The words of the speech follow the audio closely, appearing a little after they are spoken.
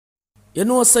You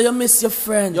know, so you miss your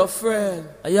friend. Your friend.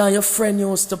 Yeah, your friend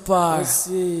used to par.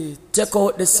 See. Check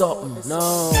out the something.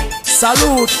 No.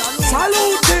 Salute.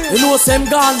 Salute. You know, same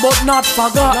gone but not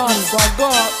forgotten. Not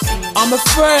forgot. I'm a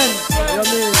friend. You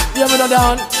mean? You me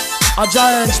down. A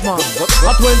giant man.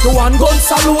 A 21 gun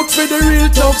salute for the real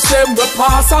thugs. Them we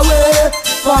pass away.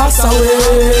 Pass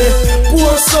away.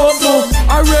 Pour some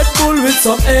a Red Bull with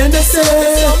some NSA.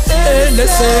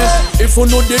 If you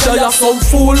know the day of some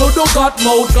fool who don't got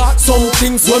mouth. Some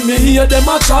things when me hear them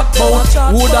a chat about,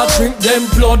 woulda drink them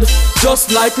blood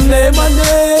just like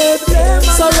lemonade.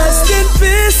 So rest in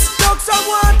peace. Dog some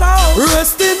water.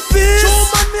 Rest in peace. True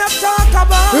man me a talk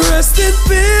about. Rest in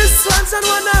peace. Plans and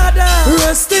one other.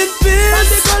 Rest in peace. On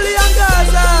the gully and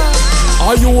Gaza.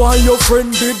 Are you and your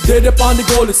friend did dead upon the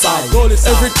goalie side?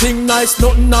 Everything nice,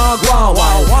 nothing nah go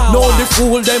wild. Know the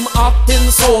fool them acting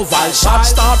so vile. Shot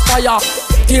start fire,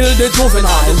 kill the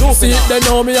juvenile. See it, they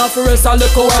know me have to rest a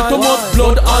little while. Too much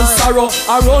blood and sorrow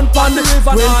around pon the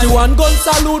river. 21 gun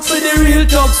salute for the real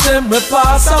thugs. Them we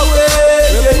pass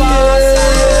away.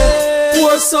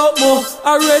 Pour some more,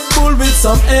 a Red Bull with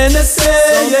some NSA.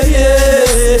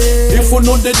 If you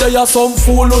know the day of some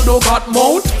fool who don't got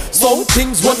mouth. Some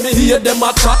things when me hear them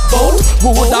a chat about, who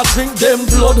woulda drink them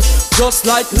blood just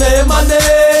like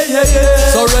lemonade.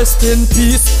 So rest in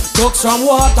peace, dogs from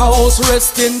Waterhouse.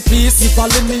 Rest in peace, if I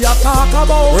let me a talk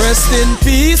about. Rest in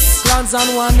peace, Plans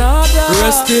and one other.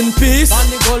 rest in peace, On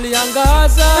the gully and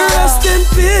Gaza. rest in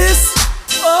peace.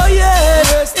 Oh yeah,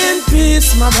 rest in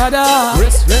peace, my brother.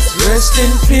 Rest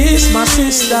in peace, my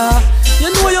sister. You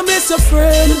know you miss your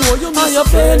friend. You know you miss your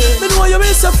friend. Me know you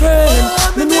miss your friend.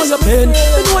 Me know your pain.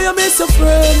 Me know you miss your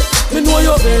friend. Me know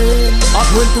your pain. A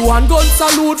 21 gun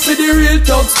salute for the real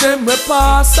thugs. Them we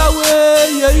pass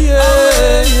away.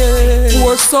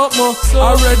 Pour something,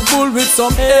 a Red Bull with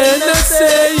some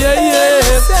NSA.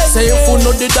 Say if you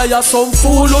know the day of some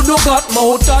fool who do got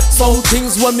mouth. Some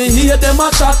things when me hear them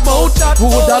a chat about, who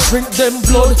woulda drink them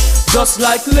blood just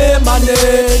like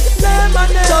lemonade.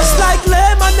 Just like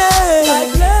lemonade.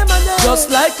 Just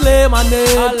like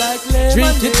lemonade.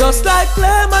 Drink it just like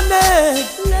lemonade.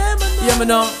 Yeah, me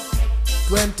know.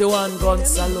 21 gun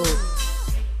salute.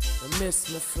 I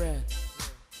miss my friend.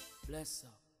 Bless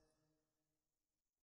her.